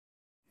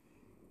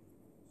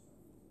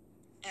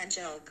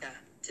Angelica,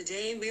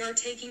 today we are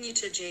taking you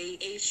to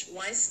J.H.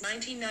 Weiss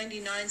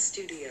 1999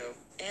 studio,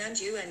 and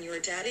you and your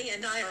daddy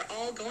and I are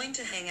all going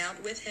to hang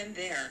out with him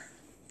there.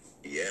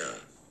 Yeah.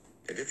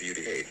 And if you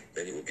behave,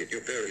 then you will get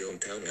your very own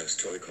townhouse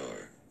toy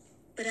car.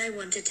 But I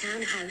want a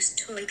townhouse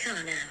toy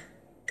car now.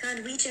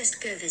 Can't we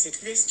just go visit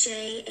this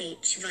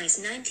J.H. Weiss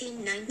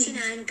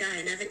 1999 guy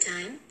another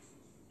time?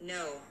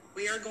 No,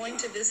 we are going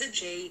to visit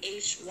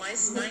J.H.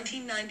 Weiss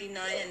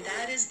 1999 and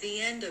that is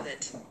the end of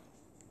it.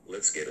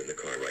 Let's get in the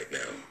car right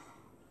now.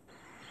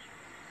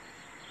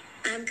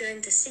 I'm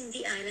going to sing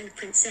the Island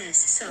Princess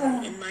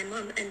song in my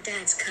mom and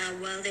dad's car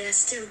while they are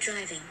still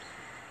driving.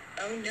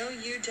 Oh no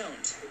you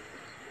don't.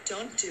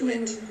 Don't do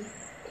it.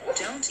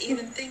 Don't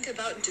even think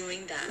about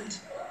doing that.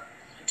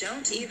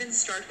 Don't even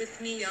start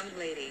with me, young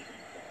lady.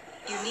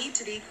 You need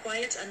to be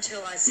quiet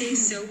until I say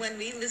so when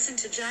we listen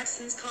to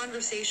Jackson's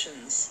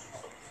conversations.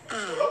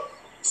 Oh,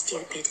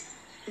 stupid.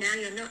 Now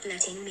you're not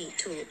letting me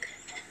talk.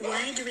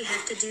 Why do we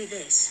have to do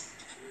this?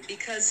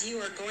 Because you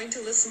are going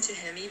to listen to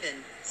him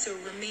even, so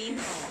remain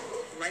calm,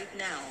 right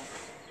now.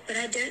 But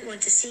I don't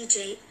want to see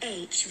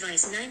J.H.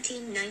 Weiss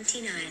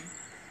 1999.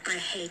 I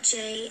hate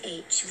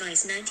J.H.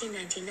 Weiss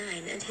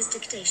 1999 and his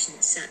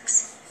dictation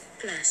sucks.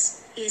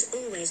 Plus, he is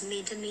always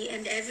mean to me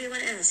and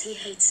everyone else he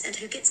hates and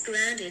who gets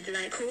grounded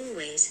like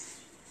always.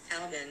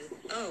 Alvin,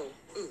 oh,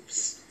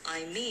 oops,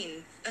 I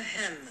mean,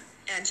 ahem,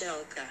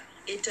 Angelica,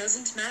 it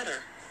doesn't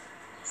matter.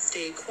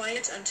 Stay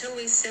quiet until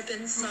we step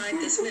inside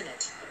this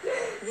minute.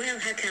 Well,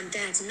 how come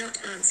Dad's not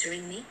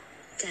answering me?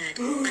 Dad,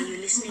 are you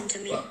listening to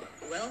me?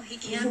 Well, he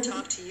can't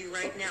talk to you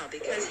right now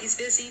because he's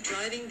busy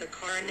driving the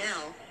car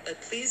now,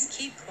 but please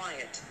keep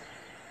quiet.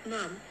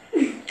 Mom,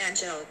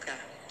 Angelica,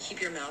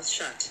 keep your mouth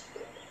shut.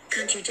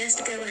 can't you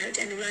just go out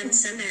and run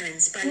some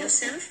errands by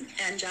yourself?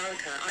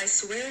 Angelica, I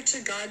swear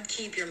to God,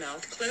 keep your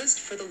mouth closed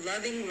for the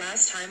loving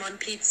last time on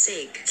Pete's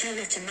sake. Tell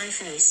it to my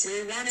face.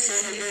 We want to So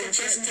see you you'll for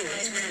just do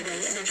it my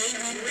way and bring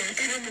me back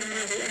home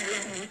already and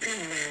let me play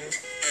around.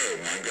 Oh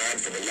my God,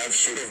 for the love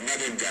shoot of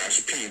Mother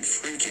Dash Pete,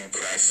 freaking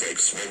Christ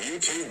sakes, will you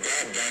two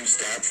goddamn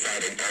stop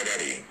fighting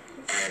already?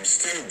 I am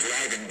still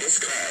driving this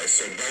car,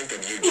 so both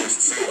of you just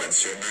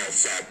silence your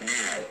mouths up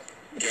now.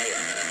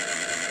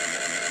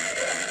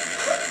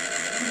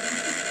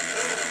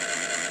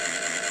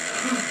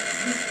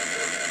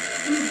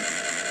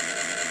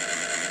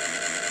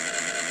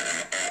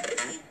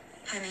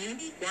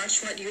 Honey,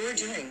 watch what you're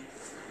doing.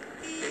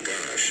 Oh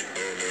gosh,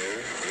 oh no,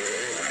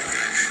 oh my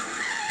gosh.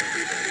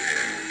 Everybody